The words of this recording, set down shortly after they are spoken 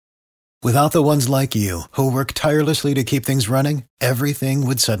Without the ones like you, who work tirelessly to keep things running, everything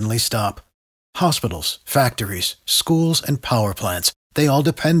would suddenly stop. Hospitals, factories, schools, and power plants, they all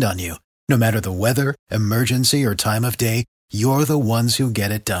depend on you. No matter the weather, emergency, or time of day, you're the ones who get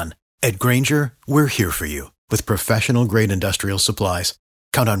it done. At Grainger, we're here for you with professional-grade industrial supplies.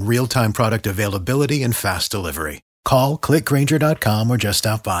 Count on real-time product availability and fast delivery. Call, clickgrainger.com, or just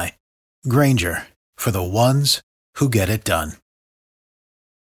stop by. Grainger, for the ones who get it done.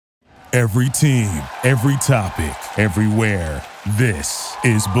 Every team, every topic, everywhere. This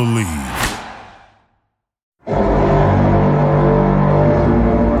is Believe.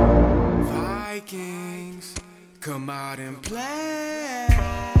 Vikings, come out and play.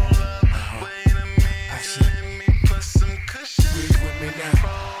 Wait a minute, let me put some cushion. Breathe with me now.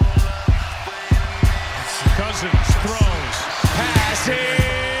 Cousins throws,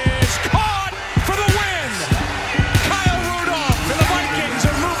 passes, caught for the win. Kyle Rudolph and the Vikings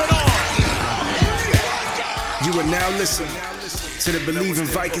are moving on. You are now listening to the Believe in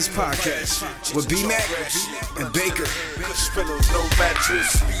Vikings podcast with B-Mac and Baker.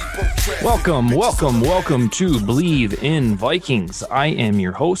 Welcome to Believe in Vikings. I am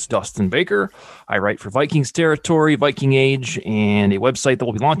your host, Dustin Baker. I write for Vikings Territory, Viking Age, and a website that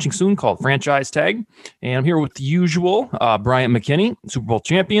will be launching soon called Franchise Tag. And I'm here with the usual Bryant McKinney, Super Bowl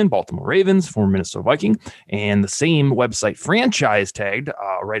champion, Baltimore Ravens, former Minnesota Viking, and the same website Franchise Tagged,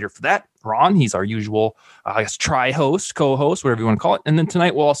 writer for that, Ron. He's our usual, tri-host, co-host, whatever you want to call it. And then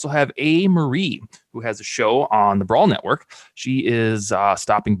tonight we'll also have A. Marie, who has a show on the Brawl Network. She is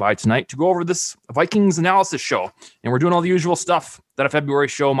stopping by tonight to go over this Vikings analysis show. And we're doing all the usual stuff that a February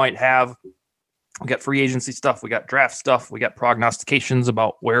show might have. We got free agency stuff. We got draft stuff. We got prognostications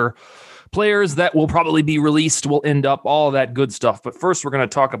about where players that will probably be released will end up, all of that good stuff. But first, we're going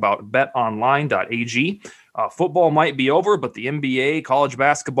to talk about betonline.ag. Football might be over, but the NBA, college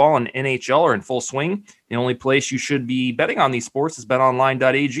basketball, and NHL are in full swing. The only place you should be betting on these sports is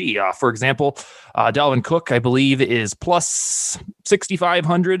betonline.ag. For example, Dalvin Cook, I believe, is plus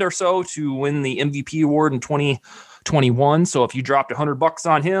 6,500 or so to win the MVP award in 2021. So if you dropped $100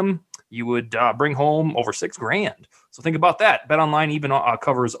 on him, you would bring home over $6,000. So think about that. BetOnline even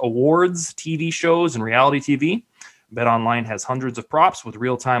covers awards, TV shows, and reality TV. BetOnline has hundreds of props with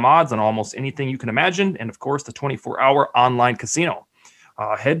real-time odds on almost anything you can imagine, and of course, the 24-hour online casino.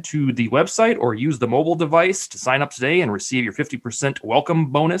 Head to the website or use the mobile device to sign up today and receive your 50%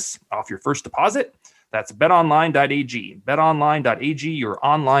 welcome bonus off your first deposit. That's betonline.ag. betonline.ag, your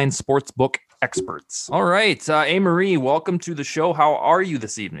online sportsbook experts. All right, A. Marie, welcome to the show. How are you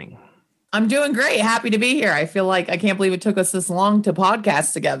this evening? I'm doing great. Happy to be here. I feel like I can't believe it took us this long to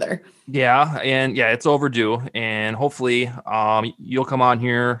podcast together. Yeah, it's overdue. And hopefully you'll come on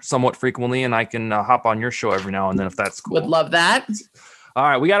here somewhat frequently and I can hop on your show every now and then if that's cool. Would love that. All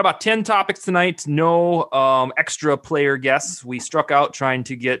right, we got about 10 topics tonight. No extra player guests. We struck out trying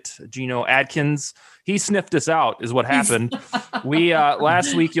to get Geno Atkins. He sniffed us out is what happened. We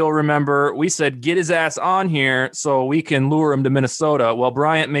last week, you'll remember, we said, get his ass on here so we can lure him to Minnesota. Well,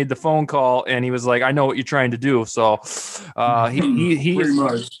 Bryant made the phone call and he was like, I know what you're trying to do. So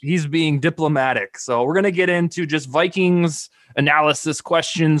he's being diplomatic. So we're going to get into just Vikings analysis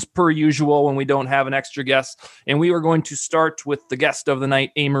questions per usual when we don't have an extra guest. And we are going to start with the guest of the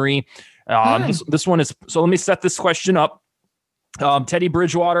night, A. Marie. This one is, so let me set this question up. Teddy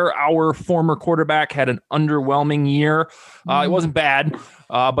Bridgewater, our former quarterback, had an underwhelming year. It wasn't bad,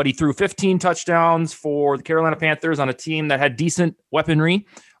 but he threw 15 touchdowns for the Carolina Panthers on a team that had decent weaponry.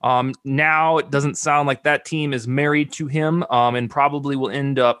 Now it doesn't sound like that team is married to him and probably will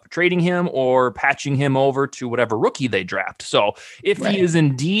end up trading him or patching him over to whatever rookie they draft. So if he is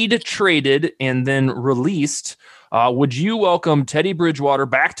indeed traded and then released, would you welcome Teddy Bridgewater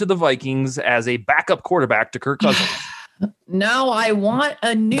back to the Vikings as a backup quarterback to Kirk Cousins? No, I want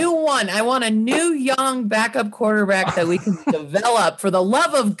a new one. I want a new young backup quarterback that we can develop. For the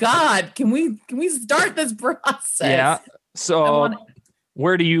love of God, can we start this process? Yeah. So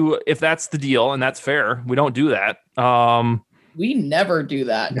where do you, if that's the deal, and that's fair, we don't do that. We never do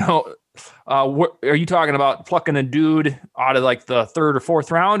that. No. Are you talking about plucking a dude out of like the third or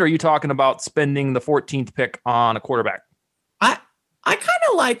fourth round? Or are you talking about spending the 14th pick on a quarterback? I kind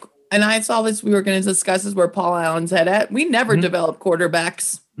of like, and I saw this, we were going to discuss this where Paul Allen's head at. We never develop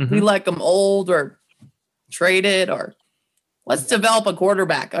quarterbacks. We like them old or traded, or let's develop a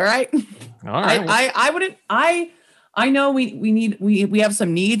quarterback. All right. All right. I wouldn't, I know we have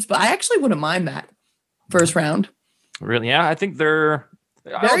some needs, but I actually wouldn't mind that first round. Really? Yeah. I think they're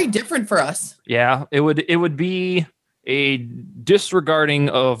very different for us. Yeah. It would be a disregarding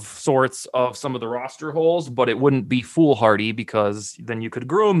of sorts of some of the roster holes, but it wouldn't be foolhardy because then you could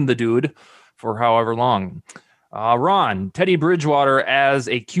groom the dude for however long. Ron, Teddy Bridgewater as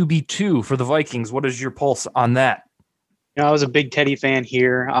a QB2 for the Vikings. What is your pulse on that? You know, I was a big Teddy fan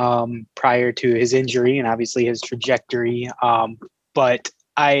here prior to his injury and obviously his trajectory. But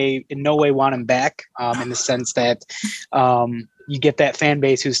I in no way want him back in the sense that you get that fan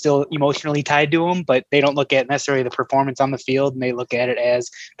base who's still emotionally tied to him, but they don't look at necessarily the performance on the field, and they look at it as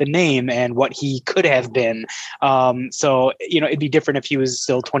the name and what he could have been. So, you know, it'd be different if he was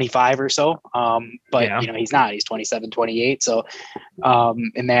still 25 or so. But, you know, he's not. He's 27, 28. So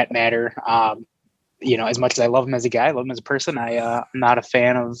in that matter, you know, as much as I love him as a guy, I love him as a person, I'm not a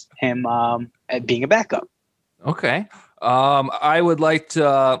fan of him being a backup. Okay. I would like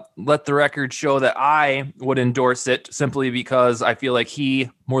to let the record show that I would endorse it simply because I feel like he,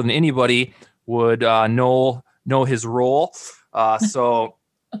 more than anybody, would know his role. So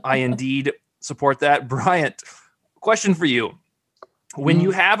I indeed support that. Bryant, question for you. When you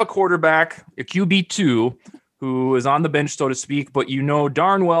have a quarterback, a QB2, who is on the bench, so to speak, but you know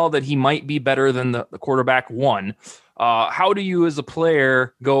darn well that he might be better than the quarterback one, how do you as a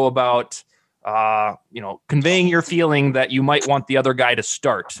player go about conveying your feeling that you might want the other guy to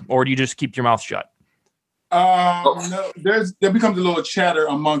start, or do you just keep your mouth shut? No, there becomes a little chatter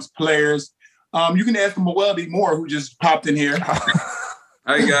amongst players. You can ask Weldy Moore, who just popped in here.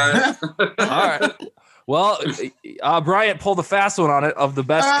 Hi, guys. All right. Well, Bryant pulled a fast one on it of the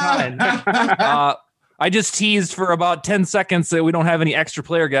best kind. I just teased for about 10 seconds that we don't have any extra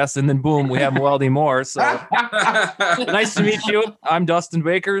player guests, and then boom, we have Weldy Moore. So nice to meet you. I'm Dustin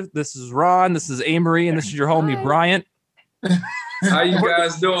Baker. This is Ron. This is Amory, and this is your homie Bryant. How you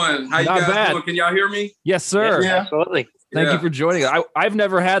guys doing? How you Not guys bad. doing? Can y'all hear me? Yes, sir. Yeah, absolutely. Thank you for joining. I've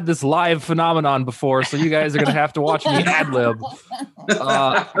never had this live phenomenon before, so you guys are going to have to watch me ad-lib.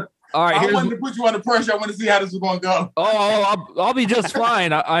 All right, I wanted to put you under pressure. I want to see how this is going to go. I'll be just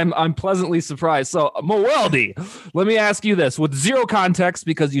fine. I'm pleasantly surprised. So, Weldy, let me ask you this with zero context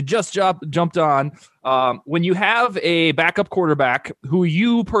because you just jumped on. When you have a backup quarterback who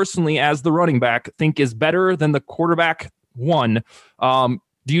you personally, as the running back, think is better than the quarterback one, do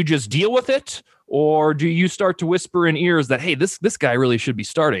you just deal with it, or do you start to whisper in ears that, hey, this guy really should be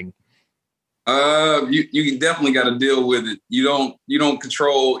starting? You definitely got to deal with it. You don't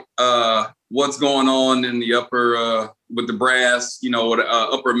control what's going on in the upper with the brass,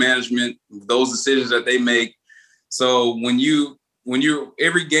 upper management, those decisions that they make. So when you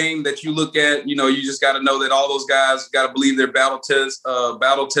every game that you look at, you just got to know that all those guys got to believe they're battle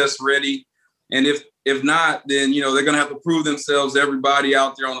test ready. And if not, then they're going to have to prove themselves to everybody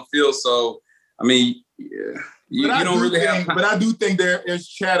out there on the field. So I mean, yeah. But I do think there is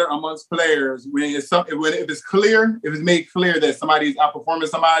chatter amongst players when if it's made clear that somebody is outperforming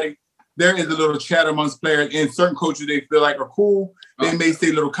somebody, there is a little chatter amongst players, and certain coaches they feel like are cool. They may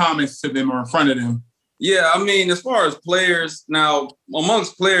say little comments to them or in front of them. Yeah, I mean, as far as players now,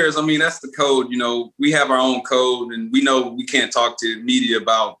 amongst players, I mean, that's the code. We have our own code, and we know we can't talk to media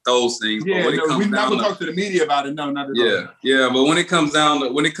about those things. Yeah, we're not going to talk to the media about it. No, not at all. Yeah, but when it comes down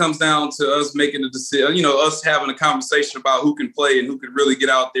to us making a decision, us having a conversation about who can play and who can really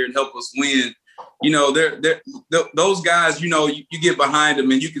get out there and help us win, those guys, you get behind them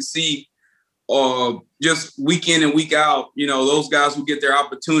and you can see. Just week in and week out, those guys who get their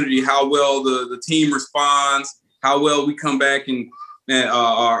opportunity, how well the team responds, how well we come back and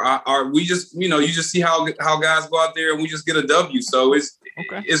we just, you just see how guys go out there and we just get a W. So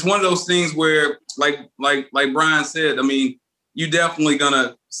it's one of those things where, like Brian said, I mean, you definitely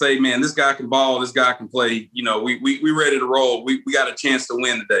gonna say, man, this guy can ball, this guy can play. We ready to roll. We got a chance to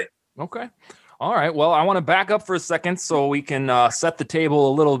win today. Okay. All right. Well, I want to back up for a second so we can set the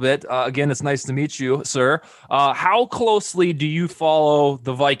table a little bit. Again, it's nice to meet you, sir. How closely do you follow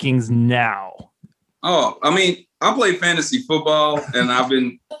the Vikings now? Oh, I mean, I play fantasy football, and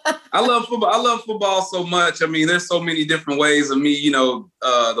I love football. I love football so much. I mean, there's so many different ways of me,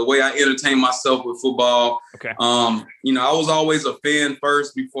 the way I entertain myself with football. Okay. I was always a fan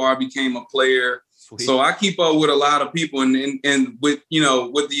first before I became a player. Sweet. So I keep up with a lot of people, and with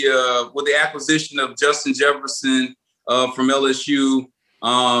the acquisition of Justin Jefferson from LSU,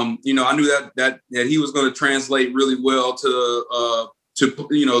 I knew that he was going to translate really well to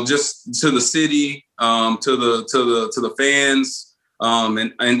just to the city, to the fans,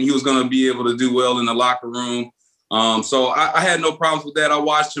 and he was going to be able to do well in the locker room. So I had no problems with that. I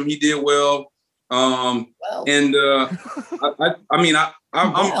watched him; he did well. I'm a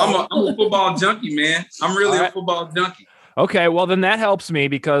football junkie, man. I'm really a football junkie. Okay, well, then that helps me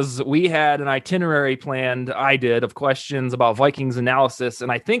because we had an itinerary planned, of questions about Vikings analysis,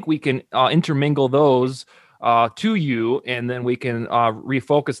 and I think we can intermingle those to you, and then we can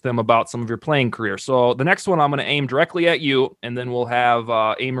refocus them about some of your playing career. So the next one I'm going to aim directly at you, and then we'll have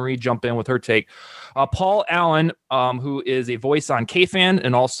A-Marie jump in with her take. Paul Allen, who is a voice on KFan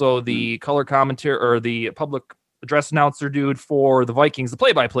and also the color commentary or the public address announcer dude for the Vikings, the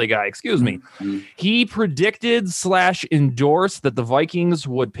play-by-play guy, excuse me. He predicted / endorsed that the Vikings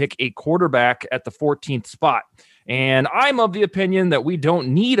would pick a quarterback at the 14th spot. And I'm of the opinion that we don't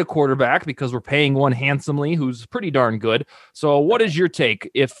need a quarterback because we're paying one handsomely who's pretty darn good. So what is your take?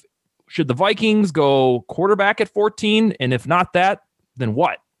 Should the Vikings go quarterback at 14? And if not that, then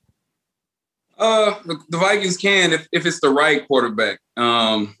what? The Vikings can if it's the right quarterback.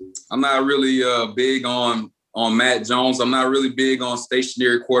 I'm not really big on Matt Jones. I'm not really big on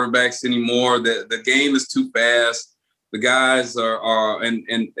stationary quarterbacks anymore. The game is too fast. The guys are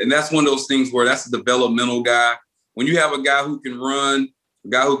and that's one of those things where that's a developmental guy. When you have a guy who can run, a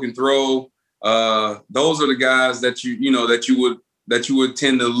guy who can throw, those are the guys that you would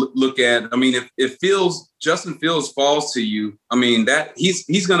tend to look at. I mean, if Justin Fields falls to you, I mean that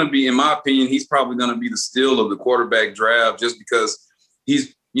he's going to be, in my opinion, he's probably going to be the steal of the quarterback draft just because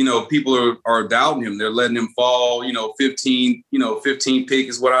he's. People are doubting him. They're letting him fall, 15 pick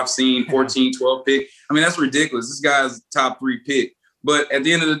is what I've seen, 14, 12 pick. I mean, that's ridiculous. This guy's top 3 pick. But at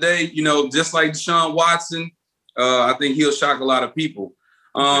the end of the day, just like Deshaun Watson, I think he'll shock a lot of people.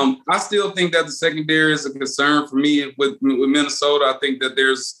 I still think that the secondary is a concern for me with Minnesota. I think that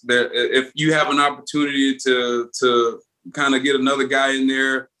if you have an opportunity to kind of get another guy in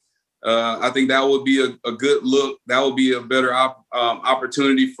there, I think that would be a good look. That would be a better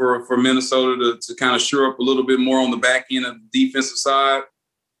opportunity for Minnesota to kind of shore up a little bit more on the back end of the defensive side.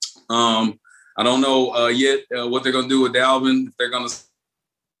 I don't know yet what they're going to do with Dalvin. If they're going to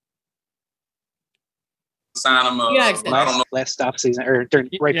sign him, I don't know. Last offseason or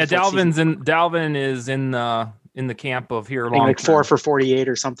right. Yeah, Dalvin is in the camp of here long. Like 4 for 48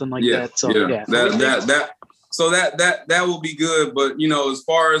 or something like that. So yeah. So that will be good, but as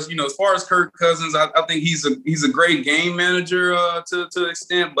far as Kirk Cousins, I think he's a great game manager to an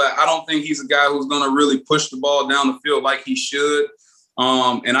extent, but I don't think he's a guy who's going to really push the ball down the field like he should.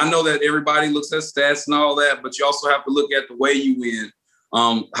 And I know that everybody looks at stats and all that, but you also have to look at the way you win.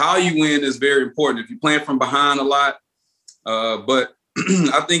 How you win is very important. If you're playing from behind a lot, but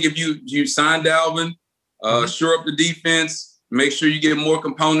I think if you sign Dalvin, shore up the defense, make sure you get more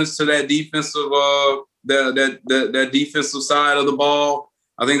components to that defensive. That defensive side of the ball,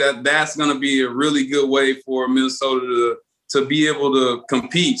 I think that's going to be a really good way for Minnesota to be able to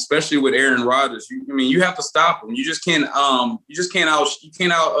compete, especially with Aaron Rodgers. You have to stop him. You can't out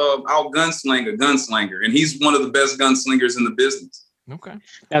gunsling a gunslinger, and he's one of the best gunslingers in the business. Okay.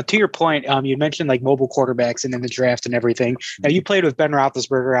 Now, to your point, you mentioned like mobile quarterbacks and in the draft and everything. Now, you played with Ben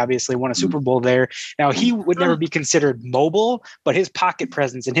Roethlisberger, obviously won a Super Bowl there. Now, he would never be considered mobile, but his pocket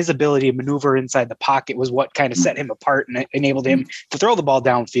presence and his ability to maneuver inside the pocket was what kind of set him apart and enabled him to throw the ball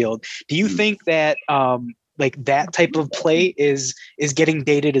downfield. Do you think that like that type of play is getting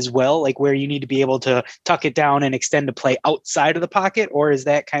dated as well, like where you need to be able to tuck it down and extend the play outside of the pocket, or is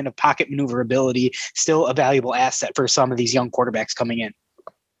that kind of pocket maneuverability still a valuable asset for some of these young quarterbacks coming in?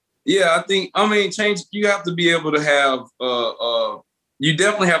 Yeah, you have to be able to have you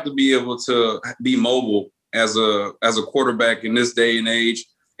definitely have to be able to be mobile as a quarterback in this day and age.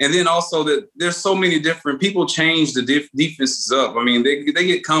 And then also that there's so many different people change the defenses up. I mean, they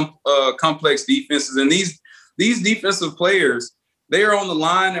get complex defenses, and these defensive players, they are on the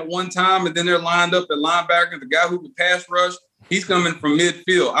line at one time, and then they're lined up at linebacker. The guy who can pass rush, he's coming from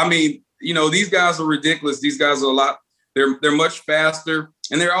midfield. I mean, these guys are ridiculous. These guys are they're much faster,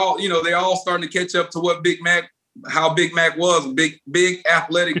 and they're all starting to catch up to how Big Mac was, a big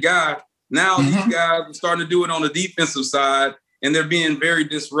athletic guy. Now these guys are starting to do it on the defensive side, and they're being very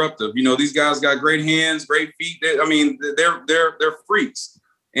disruptive. These guys got great hands, great feet. They're freaks.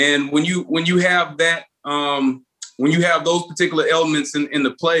 And when you have that, when you have those particular elements in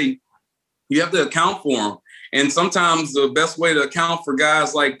the play, you have to account for them. And sometimes the best way to account for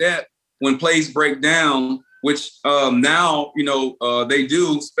guys like that, when plays break down, which now they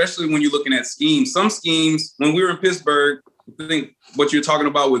do, especially when you're looking at schemes. Some schemes, when we were in Pittsburgh, I think what you're talking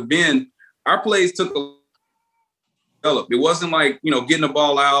about with Ben, our plays took a develop. It wasn't like, getting the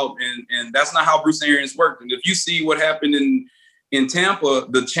ball out, and that's not how Bruce Arians worked. And if you see what happened in Tampa,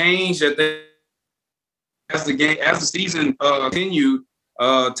 the change that as the season continued,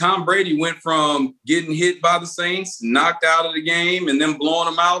 Tom Brady went from getting hit by the Saints, knocked out of the game, and then blowing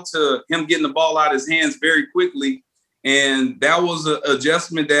them out to him getting the ball out of his hands very quickly And that was an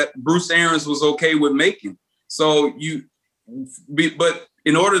adjustment that Bruce Arians was okay with making. So but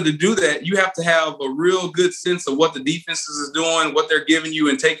in order to do that, you have to have a real good sense of what the defenses is doing, what they're giving you,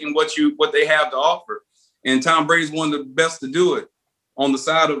 and taking what they have to offer. And Tom Brady's one of the best to do it. On the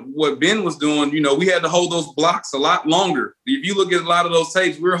side of what Ben was doing, we had to hold those blocks a lot longer. If you look at a lot of those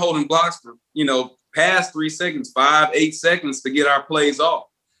tapes, we were holding blocks for, past 3 seconds, 5, 8 seconds to get our plays off.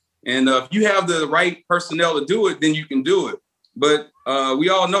 And if you have the right personnel to do it, then you can do it. But we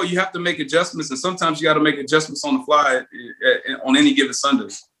all know you have to make adjustments, and sometimes you got to make adjustments on the fly on any given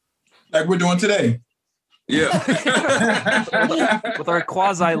Sunday. Like we're doing today. Yeah. With our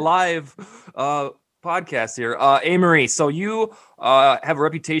quasi-live podcast here. Amory, so you have a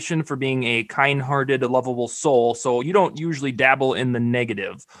reputation for being a kind-hearted, lovable soul, so you don't usually dabble in the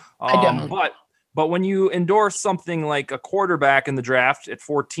negative. I don't. But when you endorse something like a quarterback in the draft at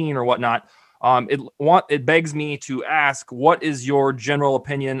 14 or whatnot, it begs me to ask, what is your general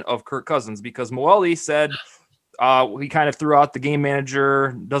opinion of Kirk Cousins? Because Moelle said he kind of threw out the game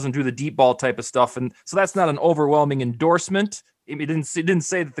manager, doesn't do the deep ball type of stuff, and so that's not an overwhelming endorsement. It didn't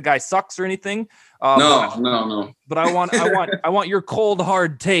say that the guy sucks or anything. No. But I want your cold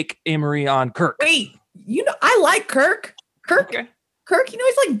hard take, Amory, on Kirk. Wait, I like Kirk. Okay. Kirk,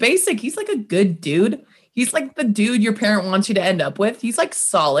 he's like basic. He's like a good dude. He's like the dude your parent wants you to end up with. He's like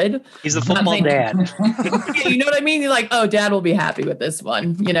solid. He's the football dad. You know what I mean? You're like, oh, dad will be happy with this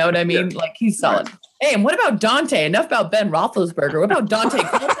one. You know what I mean? Like, he's solid. Hey, and what about Dante? Enough about Ben Roethlisberger. What about Dante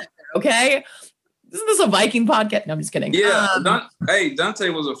Culpepper? Okay. Isn't this a Viking podcast? No, I'm just kidding. Yeah. Dante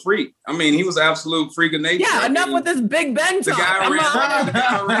was a freak. I mean, he was an absolute freak of nature. Yeah, enough with this Big Ben talk. The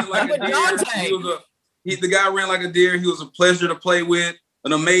guy ran like a deer. The guy ran like a deer. He was a pleasure to play with.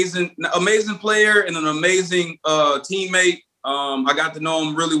 An amazing player and an amazing teammate. I got to know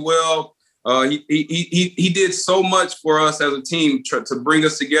him really well. He did so much for us as a team to bring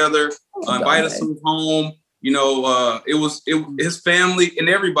us together, invite us to his home. His family and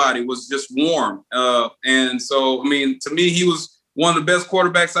everybody was just warm. And so, I mean, to me, he was one of the best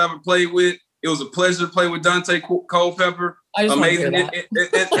quarterbacks I ever played with. It was a pleasure to play with Dante Culpepper. Amazing.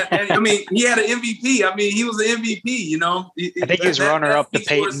 I mean, he had an MVP. I mean, he was an MVP, I think he was runner-up to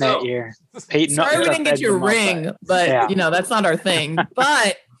Peyton that year. Peyton. Sorry we didn't get your ring, but, that's not our thing.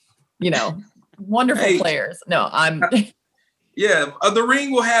 But, wonderful players. No, I'm... Yeah, the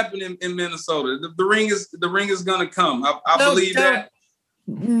ring will happen in Minnesota. The ring is going to come. I believe that.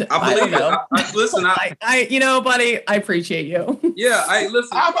 I believe it. Listen, buddy, I appreciate you. Yeah,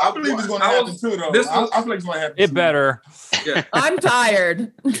 listen. I believe it's going to happen too, though. I feel like it's going to happen. It better. Yeah. I'm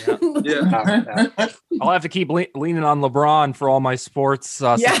tired. Yeah. I'll have to keep leaning on LeBron for all my sports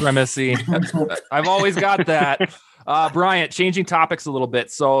supremacy. I've always got that. Bryant, changing topics a little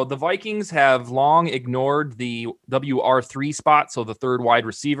bit. So the Vikings have long ignored the WR3 spot, so the third wide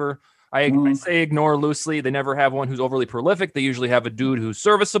receiver. I say ignore loosely. They never have one who's overly prolific. They usually have a dude who's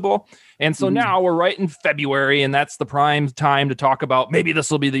serviceable. And so now we're right in February, and that's the prime time to talk about maybe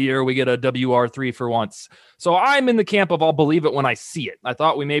this will be the year we get a WR3 for once. So I'm in the camp of I'll believe it when I see it. I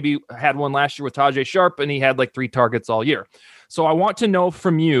thought we maybe had one last year with Tajay Sharp, and he had like 3 targets all year. So I want to know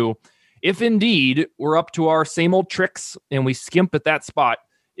from you, if indeed we're up to our same old tricks and we skimp at that spot,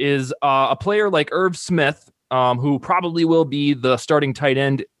 is a player like Irv Smith, who probably will be the starting tight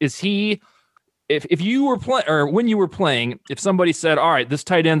end, is he, if you were playing, or when you were playing, if somebody said, all right, this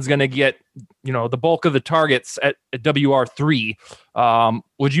tight end's going to get, the bulk of the targets at WR3,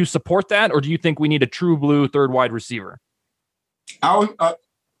 would you support that? Or do you think we need a true blue third wide receiver? I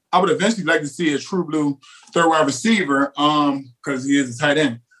would eventually like to see a true blue third wide receiver, because he is a tight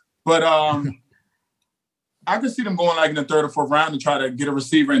end. But I could see them going like in the 3rd or 4th round to try to get a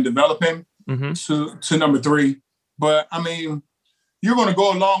receiver and develop him to number 3. But I mean, you're going to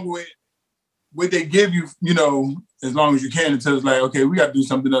go along with what they give you, as long as you can, until it's like, okay, we got to do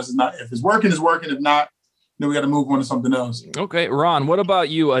something else. If it's working, it's working. If not, then we got to move on to something else. Okay, Ron, what about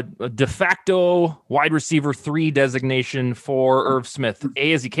you? A de facto wide receiver 3 designation for Irv Smith.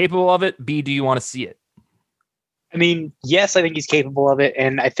 A, is he capable of it? B, do you want to see it? I mean, yes, I think he's capable of it.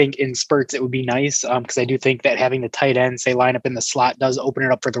 And I think in spurts it would be nice because I do think that having the tight end, say, line up in the slot does open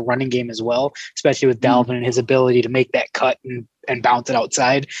it up for the running game as well, especially with Dalvin and his ability to make that cut and bounce it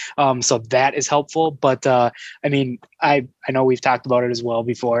outside. So that is helpful. But I mean, I know we've talked about it as well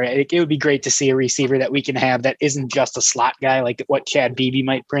before. It would be great to see a receiver that we can have that isn't just a slot guy like what Chad Beebe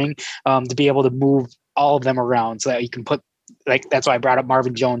might bring, to be able to move all of them around so that you can put, like, that's why I brought up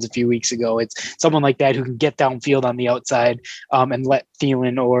Marvin Jones a few weeks ago. It's someone like that who can get downfield on the outside and let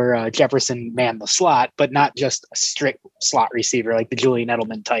Thielen or Jefferson man the slot, but not just a strict slot receiver like the Julian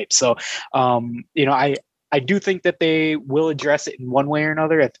Edelman type. So, I do think that they will address it in one way or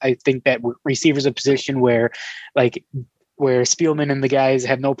another. I think that receiver's a position where Spielman and the guys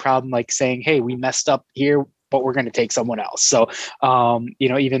have no problem like saying, hey, we messed up here, but we're going to take someone else. So,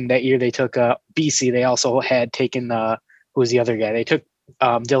 even that year they took BC, they also had taken who was the other guy? They took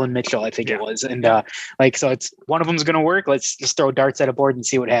Dylan Mitchell, I think it was. And so it's one of them's going to work. Let's just throw darts at a board and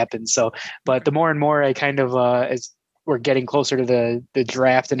see what happens. So, but the more and more I kind of, as we're getting closer to the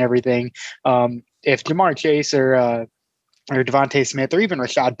draft and everything, if Jamar Chase or Devontae Smith or even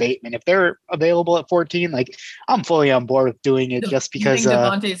Rashad Bateman, if they're available at 14, like I'm fully on board with doing it just because you think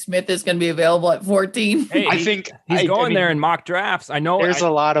Devontae Smith is going to be available at 14. Hey, I think he's going there in mock drafts. I know there's a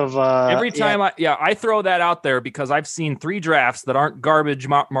lot of every time I throw that out there because I've seen 3 drafts that aren't garbage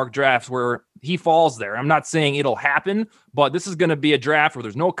mock drafts where he falls there. I'm not saying it'll happen, but this is going to be a draft where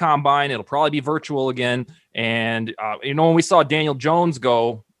there's no combine. It'll probably be virtual again. And when we saw Daniel Jones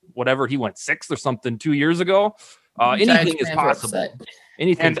go, whatever, he went 6th or something 2 years ago. Anything is possible.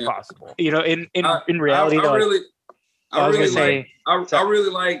 Anything's possible. In reality, I really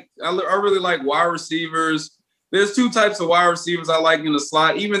like wide receivers. There's 2 types of wide receivers I like in the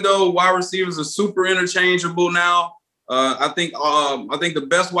slot. Even though wide receivers are super interchangeable now, I think the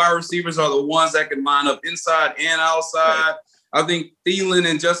best wide receivers are the ones that can line up inside and outside. Right. I think Thielen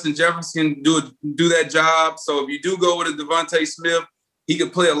and Justin Jefferson do that job. So if you do go with a Devontae Smith, he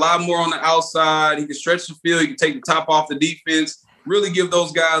could play a lot more on the outside. He can stretch the field. He can take the top off the defense. Really give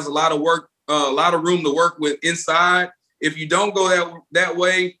those guys a lot of work, a lot of room to work with inside. If you don't go that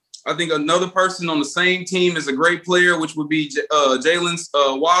way, I think another person on the same team is a great player, which would be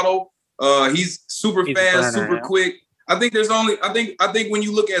Jalen Waddle. He's super fast, super quick. I think when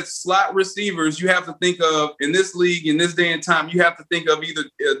you look at slot receivers, you have to think of in this league, in this day and time, you have to think of either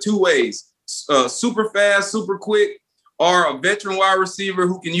 2 ways: super fast, super quick, or a veteran wide receiver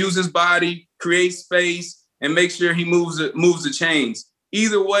who can use his body, create space, and make sure he moves the chains.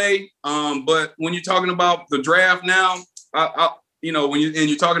 Either way, but when you're talking about the draft now, when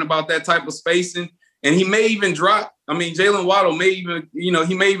you're talking about that type of spacing, and he may even drop. I mean, Jalen Waddle may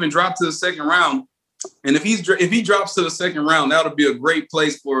even drop to the second round. And if he drops to the second round, that'll be a great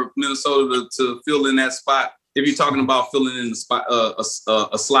place for Minnesota to fill in that spot. If you're talking about filling in the spot, a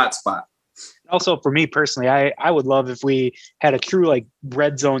slot spot. Also, for me personally, I would love if we had a true like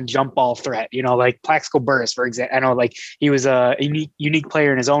red zone jump ball threat, like Plaxico Burress, for example. I know like he was a unique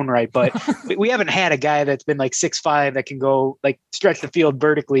player in his own right, but we haven't had a guy that's been like 6'5" that can go like stretch the field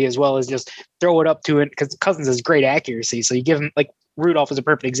vertically as well as just throw it up to it, because Cousins has great accuracy. So you give him like Rudolph is a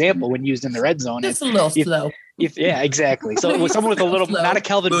perfect example when used in the red zone. It's a little slow. Yeah, exactly. So with someone with a little, not a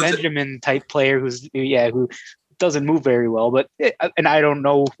Kelvin Benjamin type player who doesn't move very well, but and I don't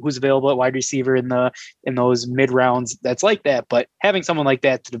know who's available at wide receiver in those mid rounds that's like that, but having someone like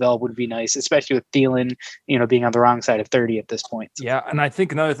that to develop would be nice, especially with Thielen, being on the wrong side of 30 at this point. Yeah, and I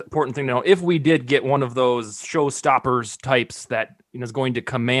think another important thing to know, if we did get one of those showstoppers types that is going to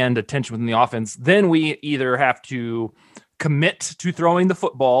command attention within the offense, then we either have to commit to throwing the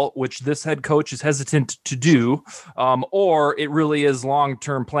football, which this head coach is hesitant to do, or it really is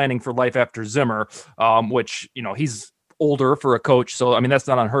long-term planning for life after Zimmer, which, he's older for a coach. So, that's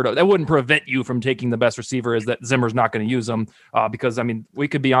not unheard of. That wouldn't prevent you from taking the best receiver, is that Zimmer's not going to use them, because, we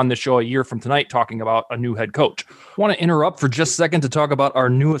could be on this show a year from tonight talking about a new head coach. I want to interrupt for just a second to talk about our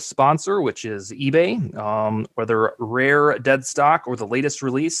newest sponsor, which is eBay. Whether rare, dead stock, or the latest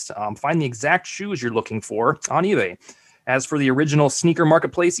release, find the exact shoes you're looking for on eBay. As for the original sneaker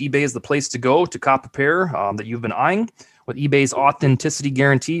marketplace, eBay is the place to go to cop a pair that you've been eyeing. With eBay's authenticity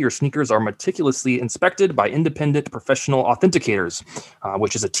guarantee, your sneakers are meticulously inspected by independent professional authenticators,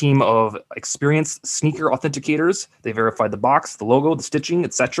 which is a team of experienced sneaker authenticators. They verify the box, the logo, the stitching,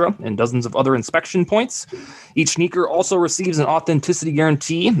 etc., and dozens of other inspection points. Each sneaker also receives an authenticity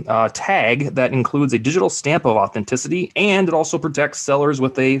guarantee tag that includes a digital stamp of authenticity, and it also protects sellers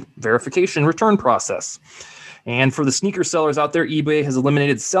with a verification return process. And for the sneaker sellers out there, eBay has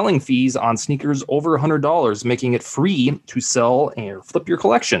eliminated selling fees on sneakers over $100, making it free to sell and flip your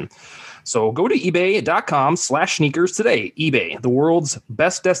collection. So go to ebay.com/sneakers today. eBay, the world's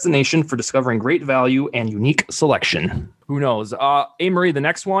best destination for discovering great value and unique selection. Who knows? Marie, the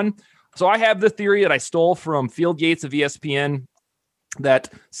next one. So I have the theory that I stole from Field Yates of ESPN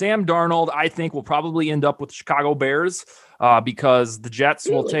that Sam Darnold, I think, will probably end up with the Chicago Bears. Because the Jets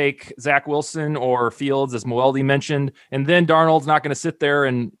will take Zach Wilson or Fields, as Moeldy mentioned, and then Darnold's not going to sit there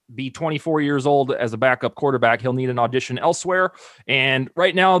and be 24 years old as a backup quarterback. He'll need an audition elsewhere. And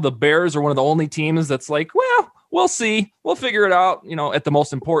right now, the Bears are one of the only teams that's like, well, we'll see. We'll figure it out, at the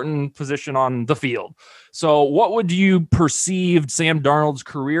most important position on the field. So what would you perceive Sam Darnold's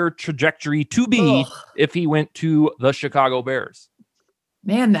career trajectory to be if he went to the Chicago Bears?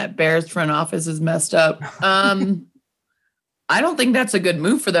 Man, that Bears front office is messed up. I don't think that's a good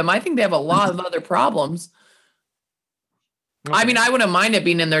move for them. I think they have a lot of other problems. Okay. I mean, I wouldn't mind it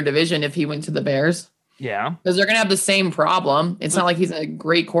being in their division if he went to the Bears. Yeah. Because they're going to have the same problem. It's not like he's a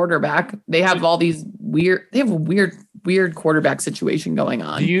great quarterback. They have all these weird quarterback situation going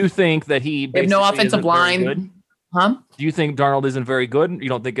on. Do you think that they have no offensive line? Huh? Do you think Darnold isn't very good? You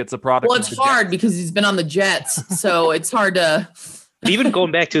don't think it's a product? Well, it's hard because he's been on the Jets. So it's hard to... Even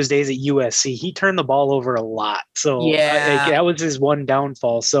going back to his days at USC, he turned the ball over a lot. So that was his one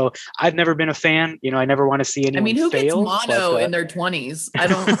downfall. So I've never been a fan. I never want to see anyone who fail. Gets mono in their 20s? I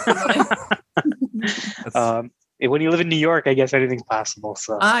don't. When you live in New York, I guess anything's possible.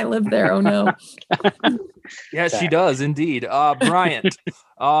 So I live there. Oh no. Yeah, she does indeed. Bryant.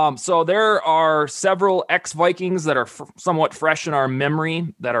 So there are several ex-Vikings that are somewhat fresh in our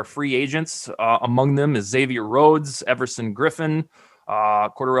memory that are free agents. Among them is Xavier Rhodes, Everson Griffin,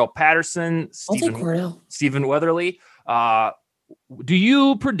 Cordarrelle Patterson, Stephen Weatherly. Do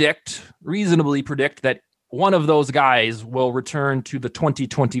you reasonably predict that one of those guys will return to the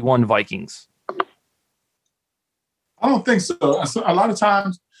 2021 Vikings? I don't think so. A lot of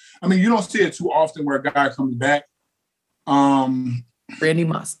times, you don't see it too often where a guy comes back. Randy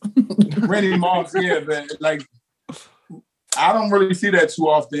Moss. Yeah, but I don't really see that too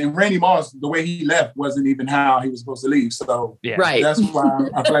often. And Randy Moss, the way he left wasn't even how he was supposed to leave. So that's why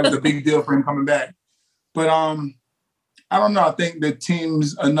I feel like it was a big deal for him coming back. But I don't know. I think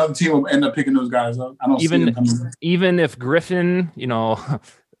another team will end up picking those guys up. I don't see them coming back. Even if Griffin,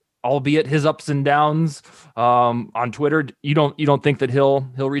 albeit his ups and downs on Twitter, you don't think that he'll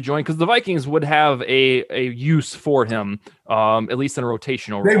rejoin? Because the Vikings would have a use for him, at least in a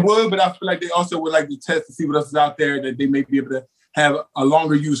rotational role. They would, but I feel like they also would like to test to see what else is out there that they may be able to have a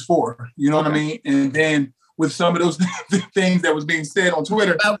longer use for. You know what I mean? And then with some of those things that was being said on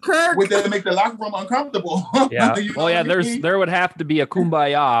Twitter, would that make the locker room uncomfortable? Yeah. There would have to be a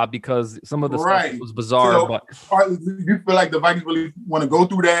kumbaya because some of the stuff was bizarre. So, but do you feel like the Vikings really want to go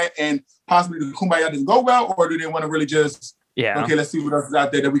through that and possibly the kumbaya doesn't go well, or do they want to really just okay, let's see what else is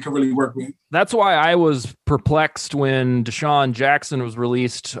out there that we can really work with? That's why I was perplexed when Deshaun Jackson was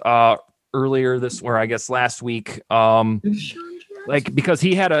released earlier last week. Because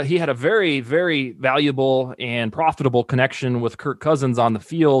he had a very, very valuable and profitable connection with Kirk Cousins on the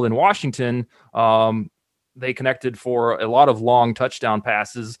field in Washington. They connected for a lot of long touchdown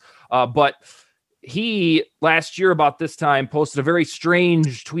passes. But he last year about this time posted a very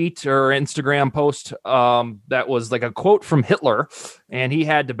strange tweet or Instagram post that was like a quote from Hitler, and he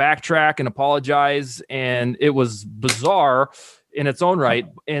had to backtrack and apologize, and it was bizarre in its own right.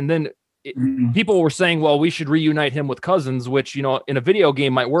 And then people were saying, well, we should reunite him with Cousins, which, in a video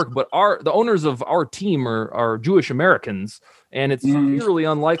game might work, but the owners of our team are Jewish Americans, and it's really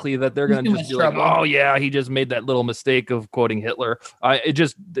unlikely that they're going to just be like, oh yeah, he just made that little mistake of quoting Hitler. It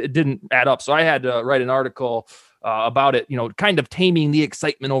didn't add up. So I had to write an article about it, kind of taming the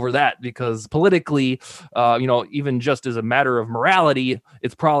excitement over that, because politically, even just as a matter of morality,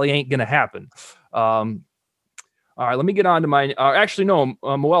 it's probably ain't going to happen. All right, let me get on to my.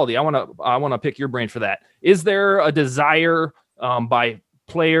 Moeldi, I want to pick your brain for that. Is there a desire by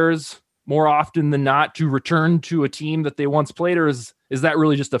players more often than not to return to a team that they once played, or is that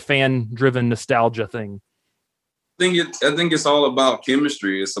really just a fan-driven nostalgia thing? I think it's all about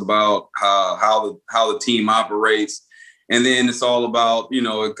chemistry. It's about how the team operates, and then it's all about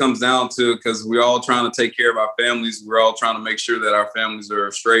it comes down to, because we're all trying to take care of our families. We're all trying to make sure that our families are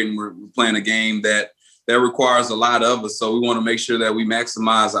straight, and we're playing a game that requires a lot of us. So we want to make sure that we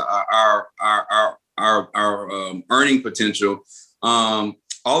maximize our earning potential.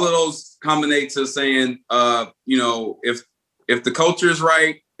 All of those combine to saying, if the culture is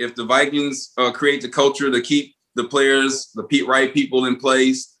right, if the Vikings create the culture to keep the players, the right people in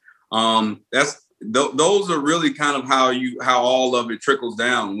place, those are really kind of how all of it trickles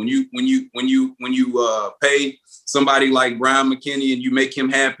down. When you pay somebody like Brian McKinney and you make him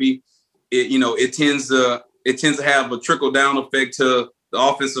happy, it tends to have a trickle down effect to the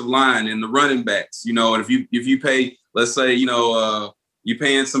offensive line and the running backs. And if you pay, let's say, you're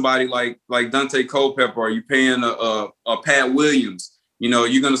paying somebody like Dante Culpepper, or you're paying a Pat Williams,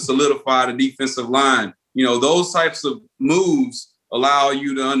 you're going to solidify the defensive line. Those types of moves allow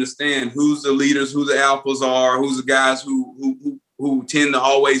you to understand who's the leaders, who the alphas are, who's the guys who tend to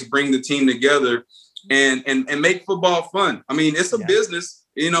always bring the team together. and make football fun. I mean, it's a business,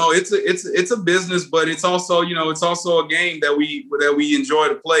 it's a business, but it's also, it's also a game that we enjoy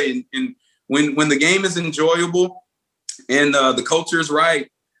to play. And when the game is enjoyable and the culture is right,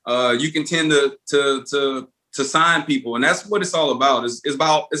 you can tend to sign people. And that's what it's all about.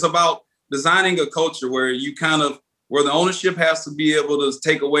 It's about designing a culture where where the ownership has to be able to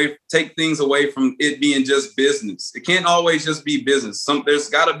take things away from it being just business. It can't always just be business. There's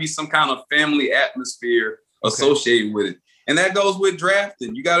got to be some kind of family atmosphere associated with it. And that goes with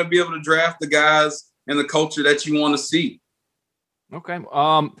drafting. You got to be able to draft the guys and the culture that you want to see. Okay.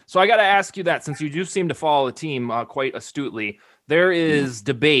 So I got to ask you that, since you do seem to follow the team quite astutely. There is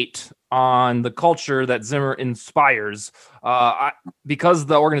debate on the culture that Zimmer inspires, because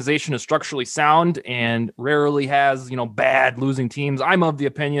the organization is structurally sound and rarely has, bad losing teams. I'm of the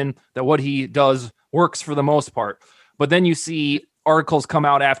opinion that what he does works for the most part. But then you see articles come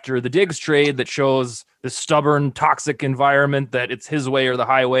out after the Diggs trade that shows this stubborn, toxic environment, that it's his way or the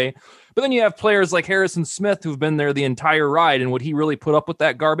highway. But then you have players like Harrison Smith who've been there the entire ride, and would he really put up with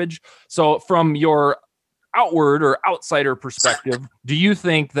that garbage? So from your outward or outsider perspective, do you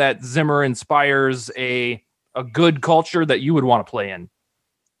think that Zimmer inspires a good culture that you would want to play in?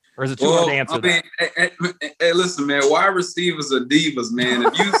 Or is it too hard to answer that? Hey, listen, man, wide receivers are divas, man.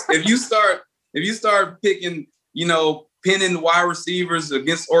 If you start picking, pinning wide receivers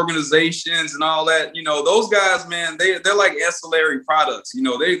against organizations and all that, those guys, man, they're like ancillary products.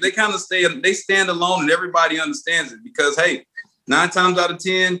 They kind of stand alone and everybody understands it because, hey, 9 times out of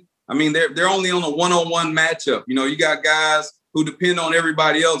 10, I mean, they're only on a one-on-one matchup. You got guys who depend on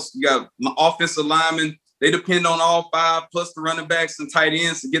everybody else. You got offensive linemen. They depend on all 5 plus the running backs and tight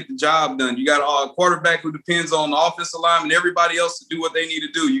ends to get the job done. You got a quarterback who depends on the offensive lineman, everybody else to do what they need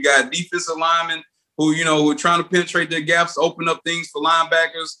to do. You got defensive linemen who are trying to penetrate their gaps, open up things for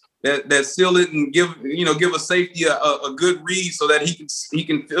linebackers that seal it and give a safety a good read so that he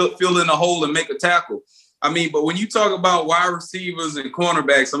can fill in a hole and make a tackle. I mean, but when you talk about wide receivers and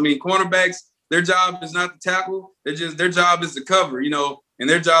cornerbacks, I mean, cornerbacks, their job is not to tackle. Their job is to cover, and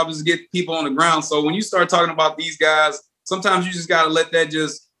their job is to get people on the ground. So when you start talking about these guys, sometimes you just got to let that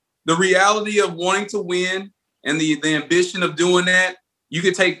the reality of wanting to win and the ambition of doing that, you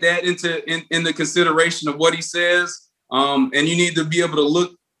can take that into consideration of what he says. And you need to be able to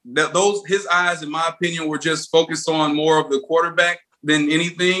look his eyes, in my opinion, were just focused on more of the quarterback than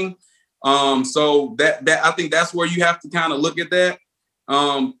anything. So that I think that's where you have to kind of look at that.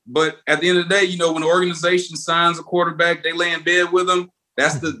 But at the end of the day, when the organization signs a quarterback, they lay in bed with him.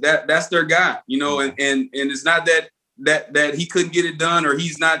 That's their guy, and it's not that he couldn't get it done or he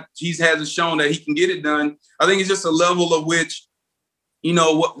hasn't shown that he can get it done. I think it's just a level of which,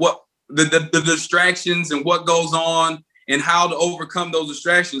 what the distractions and what goes on and how to overcome those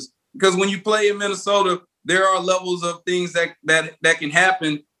distractions. Because when you play in Minnesota, there are levels of things that can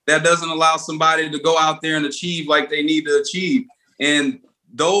happen that doesn't allow somebody to go out there and achieve like they need to achieve. And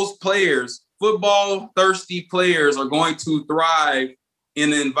those players, football-thirsty players, are going to thrive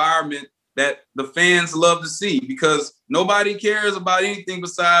in an environment that the fans love to see because nobody cares about anything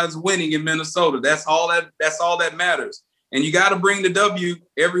besides winning in Minnesota. That's all that matters. And you got to bring the W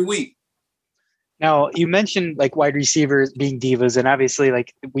every week. Now, you mentioned like wide receivers being divas, and obviously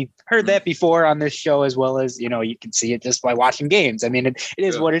like we've heard that before on this show, as well as, you can see it just by watching games. I mean, it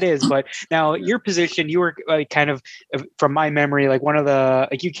is what it is. But now your position, you were like kind of, from my memory, like one of the,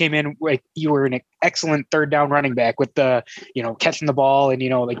 like you came in, like you were an excellent third down running back with the, catching the ball and,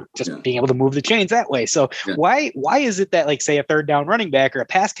 like just being able to move the chains that way. So why is it that, like, say a third down running back or a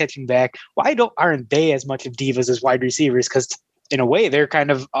pass catching back, aren't they as much of divas as wide receivers? Because in a way, they're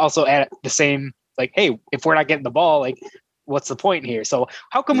kind of also at the same, like, hey, if we're not getting the ball, like, what's the point here? So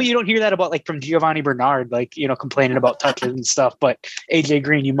how come you don't hear that about, like, from Giovanni Bernard, like, complaining about touches and stuff, but AJ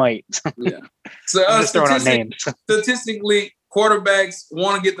Green, you might. So just throwing out names. Statistically, quarterbacks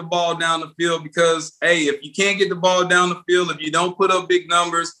want to get the ball down the field because, hey, if you can't get the ball down the field, if you don't put up big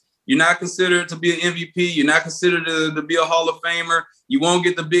numbers, you're not considered to be an MVP. You're not considered to be a Hall of Famer. You won't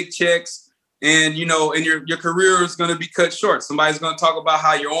get the big checks. And, and your career is going to be cut short. Somebody's going to talk about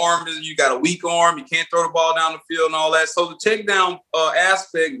how your arm is, you got a weak arm, you can't throw the ball down the field and all that. So the check down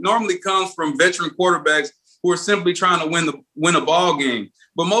aspect normally comes from veteran quarterbacks who are simply trying to win a ball game.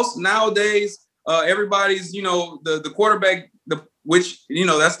 But most nowadays, everybody's, the quarterback, which,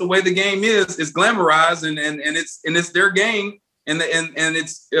 that's the way the game is glamorized and it's their game and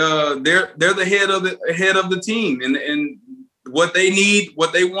it's they're the head of the team and what they need,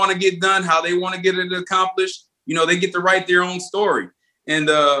 what they want to get done, how they want to get it accomplished. They get to write their own story. And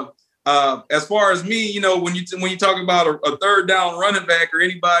as far as me, when you talk about a third down running back or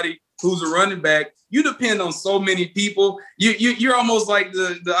anybody, who's a running back, you depend on so many people. You're almost like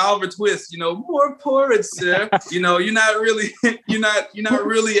the Oliver Twist, more porridge, sir. You're not really in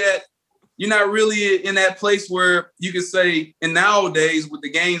that place where you can say, and nowadays with the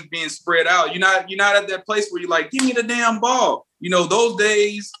games being spread out, you're not at that place where you're like, give me the damn ball. Those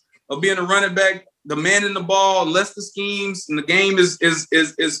days of being a running back, the man in the ball, less the schemes, and the game is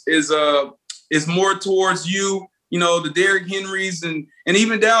more towards you. The Derrick Henrys and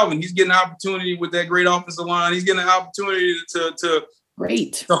even Dalvin, he's getting an opportunity with that great offensive line. He's getting an opportunity to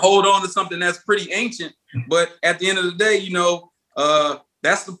hold on to something that's pretty ancient. But at the end of the day,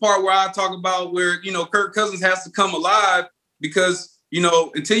 that's the part where I talk about where, Kirk Cousins has to come alive because,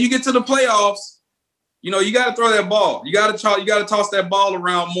 until you get to the playoffs, you got to throw that ball. You got to toss that ball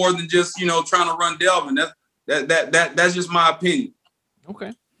around more than just, trying to run Dalvin. That's just my opinion.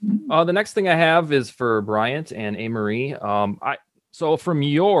 Okay. The next thing I have is for Bryant and Amory. So from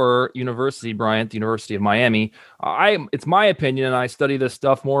your university, Bryant, the University of Miami, it's my opinion, and I study this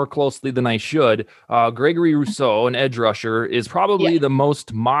stuff more closely than I should. Gregory Rousseau, an edge rusher, is probably the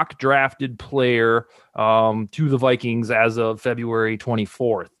most mock drafted player to the Vikings as of February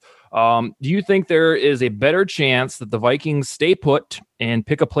 24th. Do you think there is a better chance that the Vikings stay put and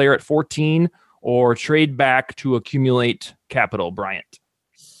pick a player at 14 or trade back to accumulate capital, Bryant?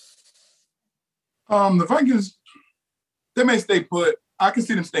 The Vikings, they may stay put. I can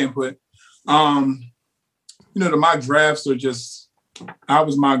see them staying put. The mock drafts are just, I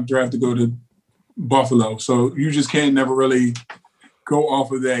was mock draft to go to Buffalo. So you just can't never really go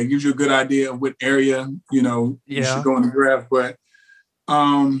off of that. It gives you a good idea of what area, you should go in the draft. But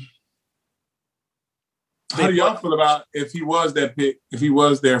how do y'all feel about if he was that pick, if he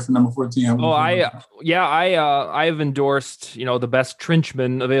was there for number 14? I've endorsed, the best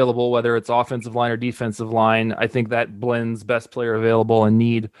trenchman available, whether it's offensive line or defensive line. I think that blends best player available and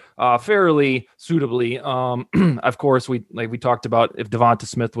need fairly suitably. Of course, we talked about if Devonta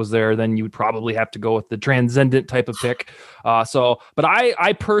Smith was there, then you would probably have to go with the transcendent type of pick. But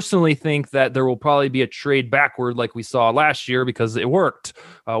I personally think that there will probably be a trade backward like we saw last year because it worked.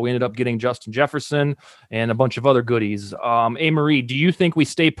 We ended up getting Justin Jefferson and a bunch of other goodies. Marie, do you think we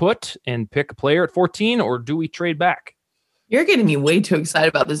stay put and pick a player at 14, or do we trade back? You're getting me way too excited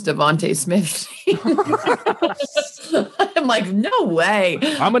about this Devonta Smith. I'm like, no way.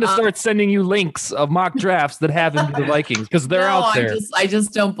 I'm going to start sending you links of mock drafts that have him to the Vikings because they're out there. I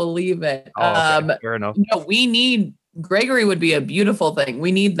just don't believe it. Okay. Fair enough. We need Gregory would be a beautiful thing.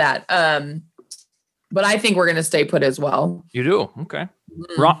 We need that. But I think we're going to stay put as well. You do? Okay.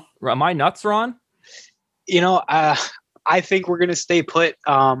 Ron, am I nuts, Ron? I think we're going to stay put.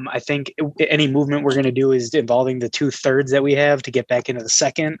 I think any movement we're going to do is involving the 2/3 that we have to get back into the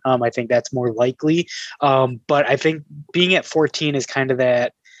second. I think that's more likely. But I think being at 14 is kind of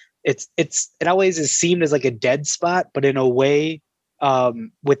that. It always has seemed as like a dead spot, but in a way,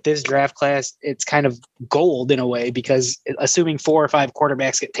 with this draft class, it's kind of gold in a way because assuming 4 or 5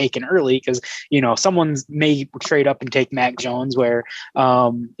 quarterbacks get taken early, because someone may trade up and take Mac Jones, where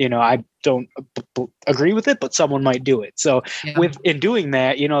I don't agree with it, but someone might do it. So in doing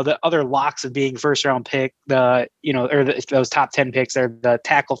that, the other locks of being first round pick, those top 10 picks are the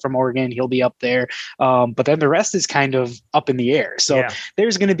tackle from Oregon. He'll be up there. But then the rest is kind of up in the air. So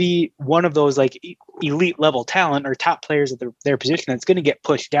there's going to be one of those like elite level talent or top players at their position that's going to get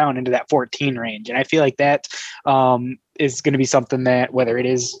pushed down into that 14 range. And I feel like that is going to be something that whether it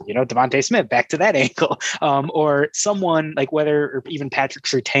is, Devonta Smith back to that angle, or someone like or even Patrick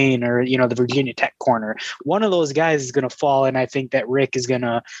Surtain or, the Virginia Tech corner, one of those guys is going to fall. And I think that Rick is going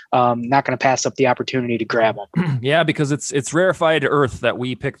to not going to pass up the opportunity to grab him. Yeah, because it's rarefied earth that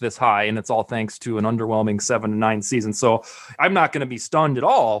we pick this high, and it's all thanks to an underwhelming 7-9 season. So I'm not going to be stunned at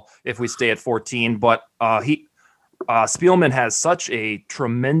all if we stay at 14, but Spielman has such a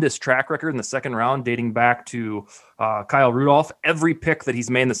tremendous track record in the second round, dating back to Kyle Rudolph. Every pick that he's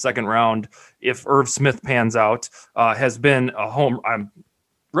made in the second round, if Irv Smith pans out, has been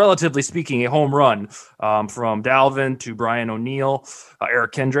relatively speaking, a home run from Dalvin to Brian O'Neill,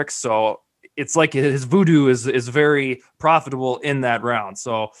 Eric Kendricks. So it's like his voodoo is very profitable in that round.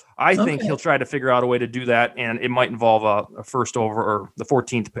 So I think he'll try to figure out a way to do that, and it might involve a first over or the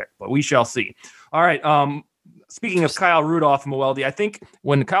 14th pick, but we shall see. All right. Speaking of Kyle Rudolph, Moeldi, I think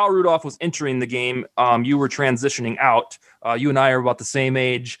when Kyle Rudolph was entering the game, you were transitioning out. You and I are about the same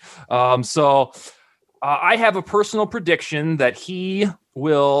age. So I have a personal prediction that he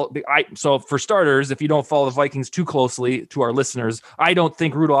will be. So for starters, if you don't follow the Vikings too closely, to our listeners, I don't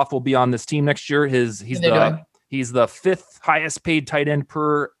think Rudolph will be on this team next year. He's the 5th highest paid tight end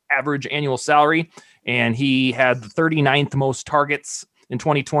per average annual salary, and he had the 39th most targets in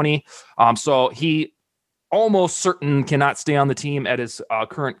 2020. So he almost certain cannot stay on the team at his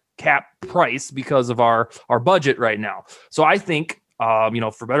current cap price because of our budget right now. So I think,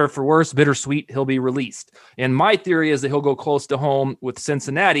 for better or for worse, bittersweet, he'll be released. And my theory is that he'll go close to home with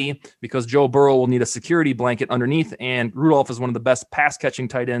Cincinnati because Joe Burrow will need a security blanket underneath, and Rudolph is one of the best pass-catching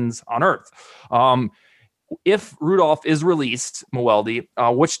tight ends on earth. If Rudolph is released, Mwelde,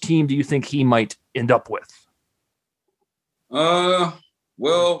 which team do you think he might end up with?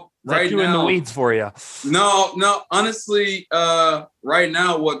 Well, right too now, in the weeds for you. No. Honestly, right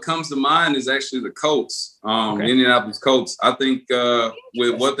now, what comes to mind is actually the Colts, Indianapolis Colts. I think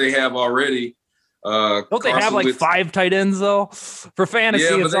with what they have already, don't they have like 5 tight ends though? For fantasy,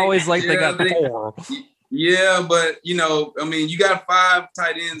 it's always like they got 4. Yeah, but you got 5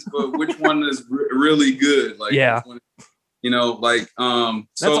 tight ends, but which one is really good? Like, yeah,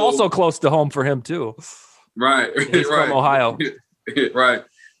 that's also close to home for him too. Right, he's from Ohio. Right.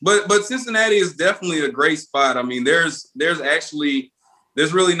 But Cincinnati is definitely a great spot. I mean, there's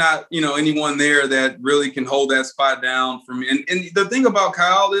really not, anyone there that really can hold that spot down for me. And the thing about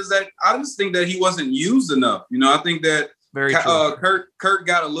Kyle is that I just think that he wasn't used enough. I think that Kurt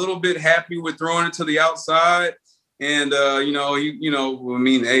got a little bit happy with throwing it to the outside. And,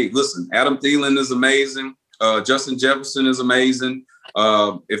 hey, listen, Adam Thielen is amazing. Justin Jefferson is amazing.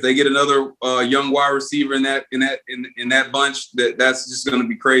 If they get another young wide receiver in that bunch, that's just going to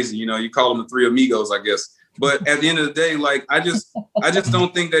be crazy. You call them the 3 amigos, I guess. But at the end of the day, like I just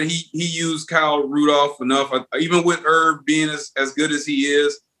don't think that he used Kyle Rudolph enough. Even with Irv being as good as he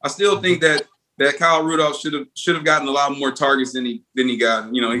is, I still think that Kyle Rudolph should have gotten a lot more targets than he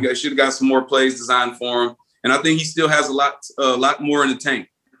got. He should have got some more plays designed for him, and I think he still has a lot more in the tank.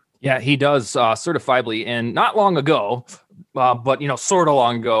 Yeah, he does certifiably, and not long ago. But sort of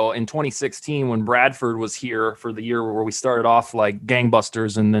long ago in 2016 when Bradford was here for the year where we started off like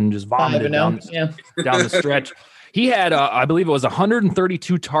gangbusters and then just vomited down the stretch. He had, I believe it was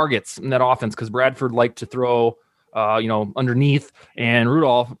 132 targets in that offense because Bradford liked to throw, underneath. And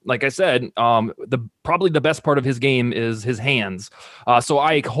Rudolph, like I said, probably the best part of his game is his hands. So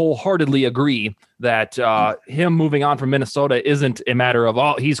I wholeheartedly agree that him moving on from Minnesota isn't a matter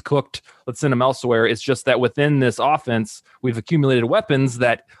of, he's cooked, let's send him elsewhere. It's just that within this offense, we've accumulated weapons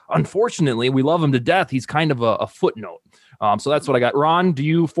that, unfortunately, we love him to death. He's kind of a footnote. So that's what I got. Ron, do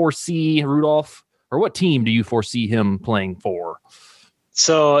you foresee Rudolph, or what team do you foresee him playing for?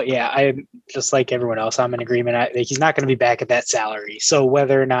 So, yeah, I'm just like everyone else. I'm in agreement. He's not going to be back at that salary. So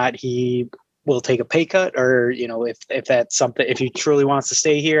whether or not he will take a pay cut or, if that's something, if he truly wants to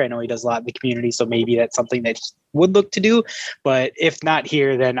stay here, I know he does a lot in the community. So maybe that's something that he would look to do. But if not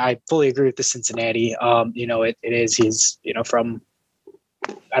here, then I fully agree with the Cincinnati. It is, he's, from,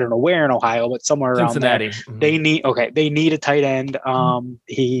 I don't know where in Ohio, but somewhere around Cincinnati. there. Mm-hmm. They need a tight end.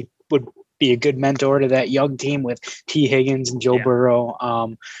 He would be a good mentor to that young team with T. Higgins and Joe Burrow.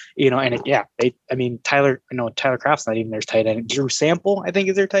 Tyler Kraft's not even their tight end. Drew Sample, I think,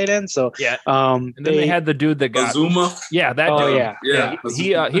 is their tight end. So and then they had the dude that got Azuma. Yeah, that dude.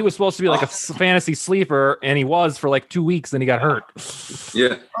 He was supposed to be like a fantasy sleeper, and he was for like 2 weeks. Then he got hurt.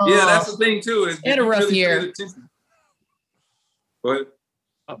 Yeah, that's the thing too. He had a rough year. What?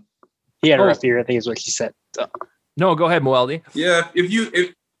 He had a rough year, I think is what he said. So. No, go ahead, Mwelde. Yeah, if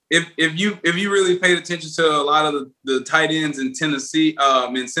you really paid attention to a lot of the tight ends in Tennessee,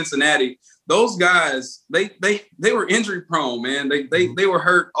 in Cincinnati, those guys they were injury prone, man. They were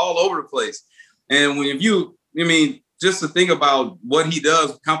hurt all over the place. And just to think about what he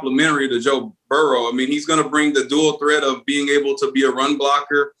does complementary to Joe Burrow, he's going to bring the dual threat of being able to be a run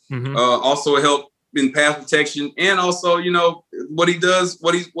blocker, also help in pass protection, and also what he does,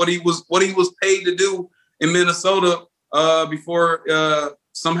 what he was paid to do in Minnesota before.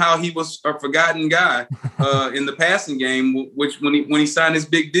 Somehow he was a forgotten guy in the passing game, which when he signed his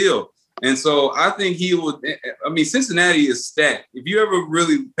big deal. And so I think he would. Cincinnati is stacked. If you ever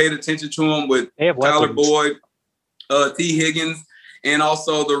really paid attention to him with Tyler Boyd, T. Higgins, and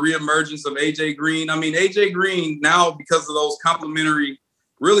also the reemergence of AJ Green. AJ Green now, because of those complementary,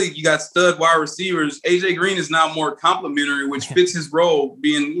 really you got stud wide receivers. AJ Green is now more complementary, which fits his role,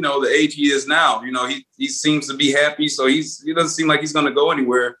 being the age he is now. He seems to be happy, so he doesn't seem like he's going to go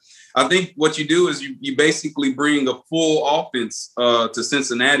anywhere. I think what you do is you basically bring a full offense to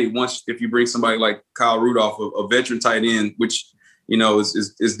Cincinnati if you bring somebody like Kyle Rudolph, a veteran tight end, which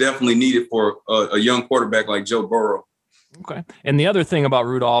is definitely needed for a young quarterback like Joe Burrow. Okay. And the other thing about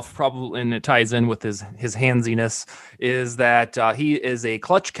Rudolph, probably, and it ties in with his handsiness, is that he is a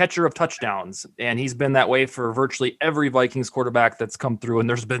clutch catcher of touchdowns. And he's been that way for virtually every Vikings quarterback that's come through. And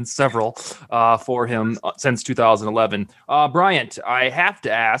there's been several for him since 2011. Bryant, I have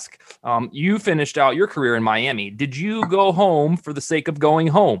to ask, you finished out your career in Miami. Did you go home for the sake of going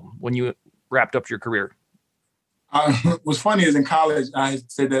home when you wrapped up your career? What's funny is in college, I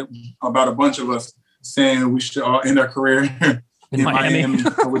said that about a bunch of us, saying we should all end our career in Miami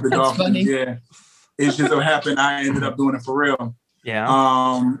with the Dolphins. Funny. Yeah. It just so happened I ended up doing it for real. Yeah.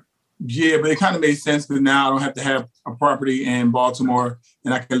 Yeah, but it kind of made sense because now I don't have to have a property in Baltimore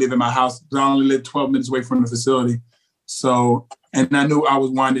and I can live in my house. I only live 12 minutes away from the facility. So, and I knew I was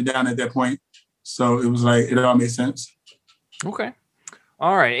winding down at that point. So it was like, it all made sense. Okay.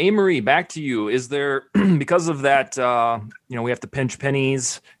 All right, A-Marie, back to you. Is there, because of that, we have to pinch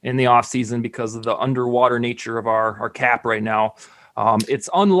pennies in the offseason because of the underwater nature of our cap right now. It's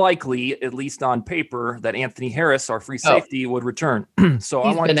unlikely, at least on paper, that Anthony Harris, our free safety, would return. So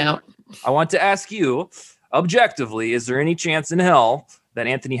I want to ask you, objectively, is there any chance in hell that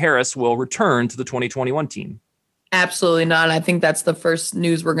Anthony Harris will return to the 2021 team? Absolutely not. I think that's the first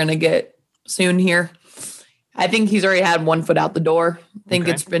news we're going to get soon here. I think he's already had one foot out the door. I think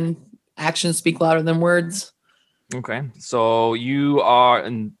it's been actions speak louder than words. Okay. So you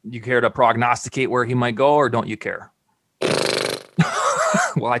care to prognosticate where he might go, or don't you care?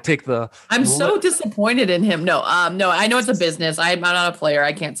 Well, I'm so disappointed in him. No, I know it's a business. I'm not a player.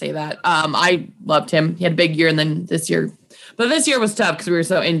 I can't say that. I loved him. He had a big year, and then this year, but this year was tough because we were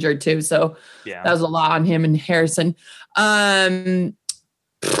so injured too. So that was a lot on him and Harrison. Another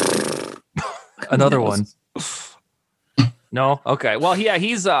one. No. Okay. Well, yeah,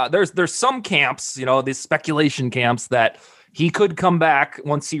 he's there's some camps, these speculation camps that he could come back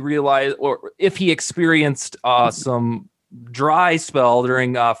once he realized, or if he experienced some dry spell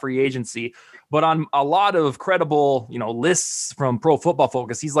during free agency. But on a lot of credible, lists from Pro Football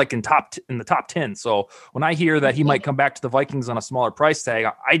Focus, he's like in the top 10. So when I hear that he might come back to the Vikings on a smaller price tag,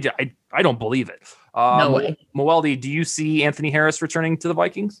 I don't believe it. No way. Mwelde, do you see Anthony Harris returning to the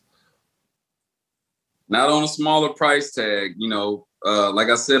Vikings? Not on a smaller price tag. Like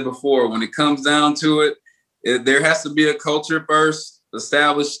I said before, when it comes down to it, there has to be a culture first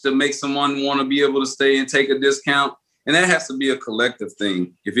established to make someone want to be able to stay and take a discount. And that has to be a collective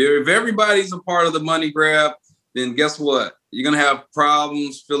thing. If everybody's a part of the money grab, then guess what? You're gonna have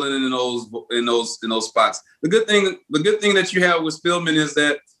problems filling in those spots. The good thing that you have with Spielman is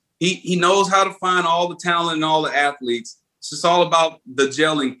that he knows how to find all the talent and all the athletes. It's just all about the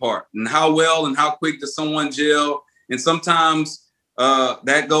gelling part and how well and how quick does someone gel. And sometimes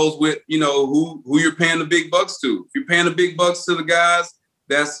that goes with who you're paying the big bucks to. If you're paying the big bucks to the guys,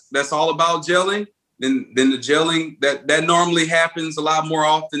 that's all about gelling. Then the gelling that normally happens a lot more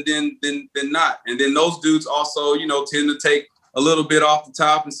often than not. And then those dudes also, tend to take a little bit off the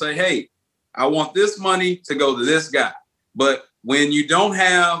top and say, hey, I want this money to go to this guy. But when you don't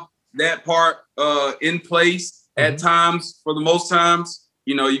have that part in place at times, for the most times,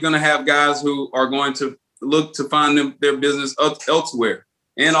 you're going to have guys who are going to look to find their business elsewhere.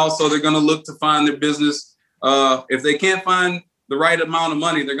 And also they're going to look to find their business. If they can't find the right amount of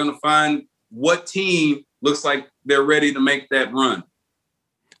money, they're going to find what team looks like they're ready to make that run.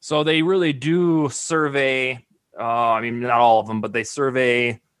 So they really do survey, not all of them, but they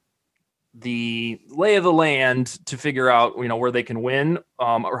survey the lay of the land to figure out, where they can win,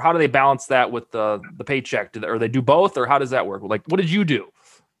 or how do they balance that with the paycheck? Or they do both, or how does that work? Like, what did you do?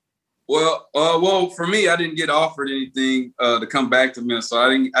 Well, for me, I didn't get offered anything to come back to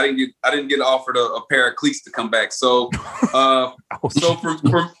Minnesota. I didn't get offered a pair of cleats to come back. So, so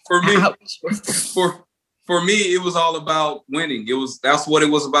for me, it was all about winning. That's what it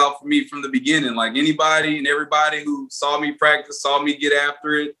was about for me from the beginning. Like anybody and everybody who saw me practice, saw me get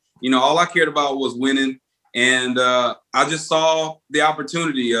after it. All I cared about was winning. And I just saw the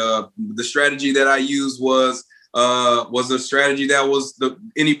opportunity. The strategy that I used was a strategy that was the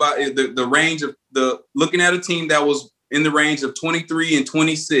range of looking at a team that was in the range of 23 and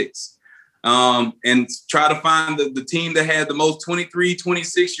 26, and try to find the team that had the most 23,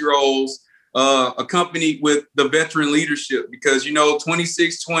 26-year-olds accompanied with the veteran leadership, because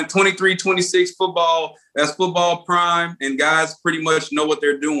 23, 26 football, that's football prime, and guys pretty much know what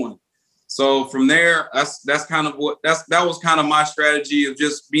they're doing. So from there, that's kind of that was kind of my strategy of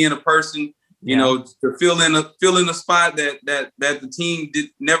just being a person, to fill in a spot that the team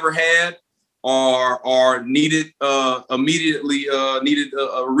never had or needed immediately needed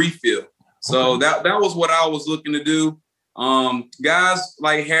a refill. So that was what I was looking to do. Guys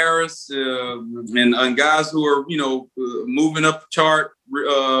like Harris and guys who are, moving up the chart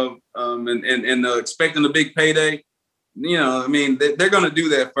and expecting a big payday, they're going to do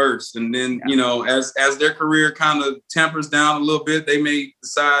that first. And then, as their career kind of tempers down a little bit, they may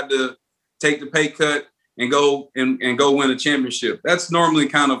decide to take the pay cut and go win a championship. That's normally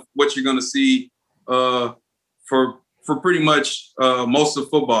kind of what you're going to see for pretty much most of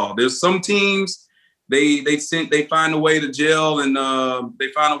football. There's some teams they find a way to gel and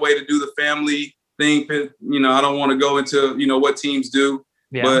they find a way to do the family thing. I don't want to go into what teams do,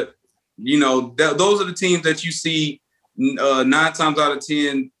 but those are the teams that you see 9 times out of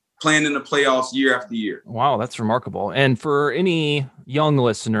 10 playing in the playoffs year after year. Wow, that's remarkable. And for any young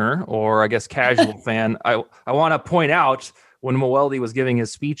listener or I guess casual fan, I want to point out when Muwalde was giving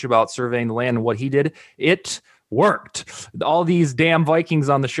his speech about surveying the land and what he did, it worked. All these damn Vikings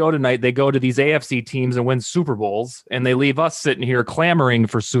on the show tonight, they go to these AFC teams and win Super Bowls, and they leave us sitting here clamoring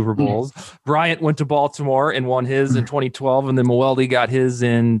for Super Bowls. Bryant went to Baltimore and won his in 2012, and then Muwalde got his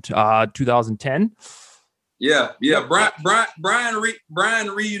in 2010. Yeah. Brian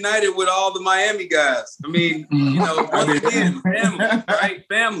reunited with all the Miami guys. I mean, once again, family, right?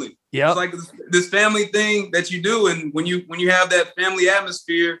 Family. Yeah, it's like this family thing that you do, and when you have that family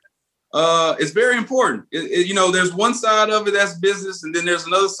atmosphere, it's very important. There's one side of it that's business, and then there's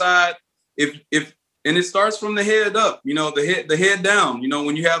another side. And it starts from the head up. The head down.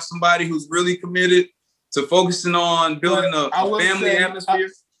 When you have somebody who's really committed to focusing on building a family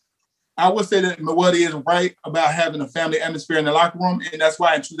atmosphere. I would say that Muwalde is right about having a family atmosphere in the locker room. And that's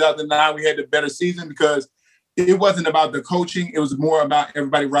why in 2009 we had the better season, because it wasn't about the coaching. It was more about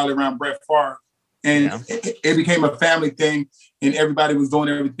everybody rallying around Brett Favre. And it became a family thing, and everybody was doing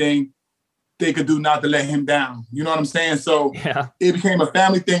everything they could do not to let him down. You know what I'm saying? So it became a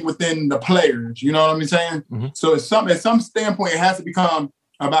family thing within the players. You know what I'm saying? Mm-hmm. So at some standpoint, it has to become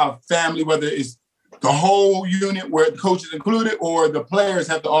about family, whether it's the whole unit where the coach is included, or the players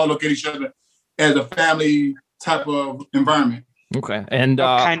have to all look at each other as a family type of environment. Okay. And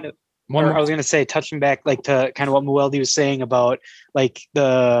I was going to say, touching back to kind of what Muwalde was saying about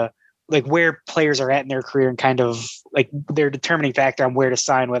where players are at in their career and kind of their determining factor on where to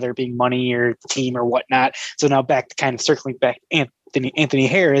sign, whether it being money or team or whatnot. So now back to kind of circling back Anthony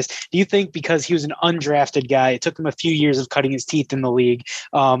Harris, do you think because he was an undrafted guy, it took him a few years of cutting his teeth in the league?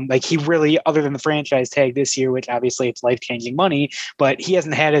 He really, other than the franchise tag this year, which obviously it's life-changing money, but he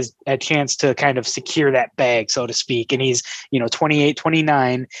hasn't had a chance to kind of secure that bag, so to speak. And he's, 28,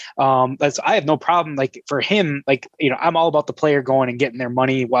 29. I have no problem. For him, I'm all about the player going and getting their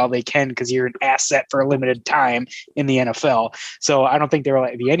money while they can, because you're an asset for a limited time in the NFL. So I don't think there will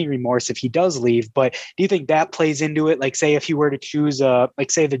be any remorse if he does leave. But do you think that plays into it? Say if you were to choose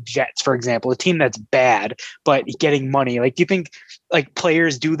say the Jets, for example, a team that's bad but getting money, do you think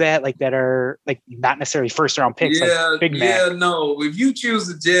players do that, that are not necessarily first round picks? Big Mac? No. If you choose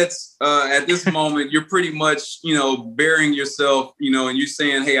the Jets at this moment, you're pretty much burying yourself, and you're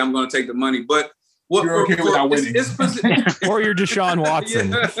saying, hey, I'm going to take the money. But what you're okay without winning, or you're Deshaun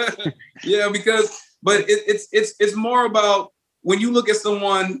Watson. But it's more about when you look at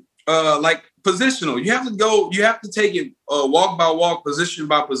someone positional. You have to take it walk by walk, position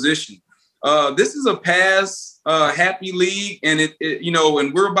by position. This is a pass happy league, and and the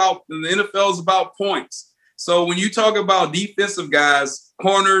NFL is about points. So when you talk about defensive guys,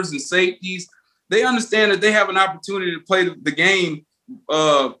 corners and safeties, they understand that they have an opportunity to play the game,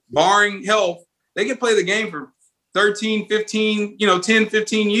 barring health. They can play the game for 13, 15, 10,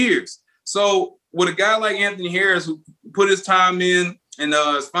 15 years. So with a guy like Anthony Harris, who put his time in and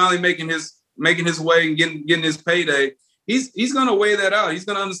is finally making his way and getting his payday, he's going to weigh that out. He's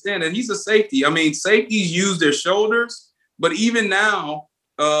going to understand that he's a safety. I mean, safeties use their shoulders, but even now,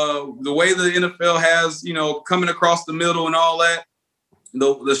 the way the NFL has, coming across the middle and all that,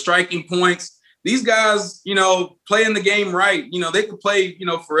 the striking points, these guys, playing the game right, they could play,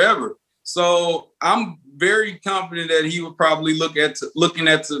 forever. So I'm very confident that he would probably looking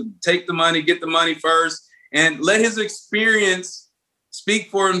at to take the money, get the money first, and let his experience speak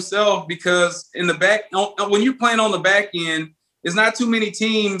for himself, because in the back, when you're playing on the back end, it's not too many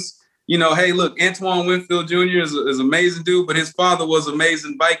teams, hey, look, Antoine Winfield Jr. is an amazing dude, but his father was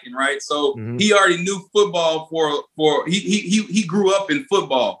amazing Viking, right? So he already knew football he grew up in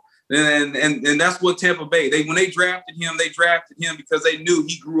football. And that's what Tampa Bay, when they drafted him because they knew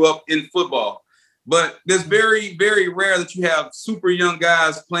he grew up in football. But it's very, very rare that you have super young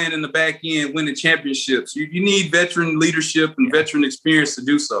guys playing in the back end, winning championships. You need veteran leadership and veteran experience to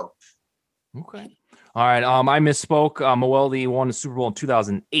do so. Okay. All right. I misspoke. Moelde won the Super Bowl in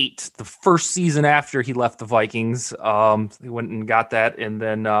 2008, the first season after he left the Vikings. He went and got that. And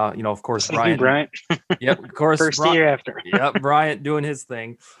then, of course, Bryant. Yep, of course. First year after. Yep, Bryant doing his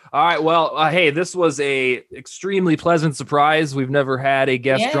thing. All right. Well, hey, this was a extremely pleasant surprise. We've never had a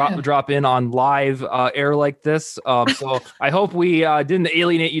guest drop in on live air like this. So I hope we didn't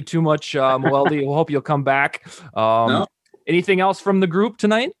alienate you too much, Moelde. We'll hope you'll come back. No. Anything else from the group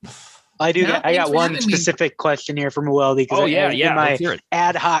tonight? I do. I got one specific question here from Moelde. In my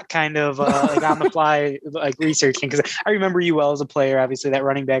ad hoc kind of like on the fly like researching, because I remember you well as a player, obviously that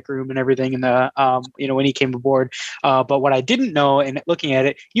running back room and everything, and the when he came aboard. But what I didn't know, and looking at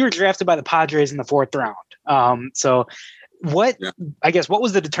it, you were drafted by the Padres in the 4th round. So what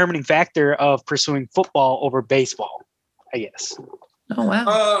was the determining factor of pursuing football over baseball? I guess. Oh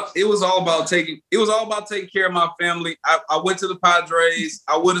wow! It was all about taking care of my family. I went to the Padres.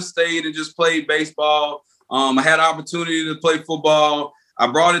 I would have stayed and just played baseball. I had an opportunity to play football. I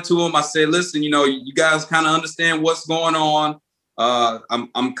brought it to them. I said, "Listen, you guys kind of understand what's going on.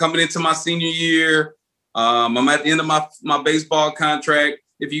 I'm coming into my senior year. I'm at the end of my baseball contract.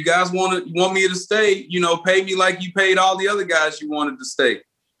 If you guys want me to stay, pay me like you paid all the other guys you wanted to stay."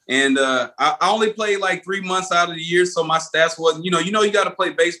 And I only played like 3 months out of the year, so my stats wasn't, you got to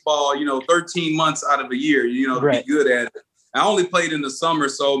play baseball, 13 months out of a year, to be good at it. I only played in the summer,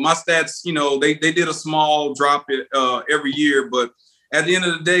 so my stats, they did a small drop every year. But at the end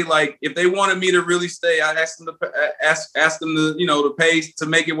of the day, like if they wanted me to really stay, I asked them to to pay to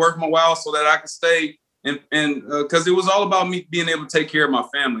make it worth my while so that I could stay. And because it was all about me being able to take care of my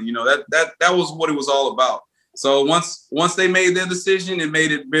family, that was what it was all about. So once they made their decision, it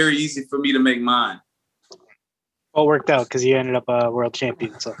made it very easy for me to make mine. Well, worked out because you ended up a world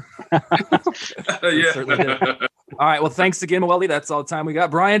champion. So yeah. All right. Well, thanks again, Moelde. That's all the time we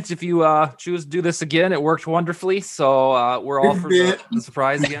got. Bryant, if you choose to do this again, it worked wonderfully. So we're all for the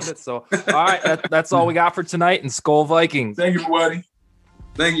surprise again. So all right, that's all we got for tonight. And Skol Vikings. Thank you, buddy.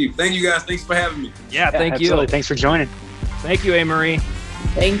 Thank you guys. Thanks for having me. Yeah, thank absolutely. you. Thanks for joining. Thank you, A-Marie.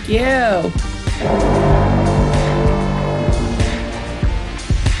 Thank you.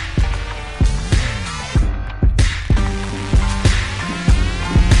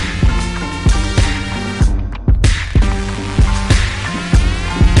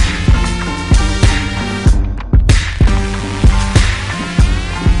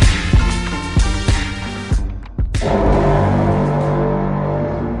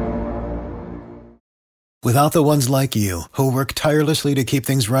 Without the ones like you, who work tirelessly to keep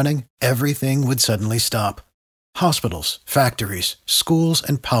things running, everything would suddenly stop. Hospitals, factories, schools,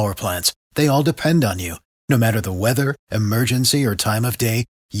 and power plants, they all depend on you. No matter the weather, emergency, or time of day,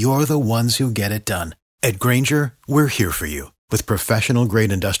 you're the ones who get it done. At Grainger, we're here for you with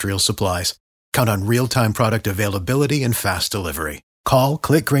professional-grade industrial supplies. Count on real-time product availability and fast delivery. Call,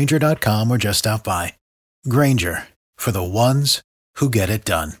 click Grainger.com, or just stop by. Grainger, for the ones who get it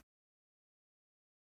done.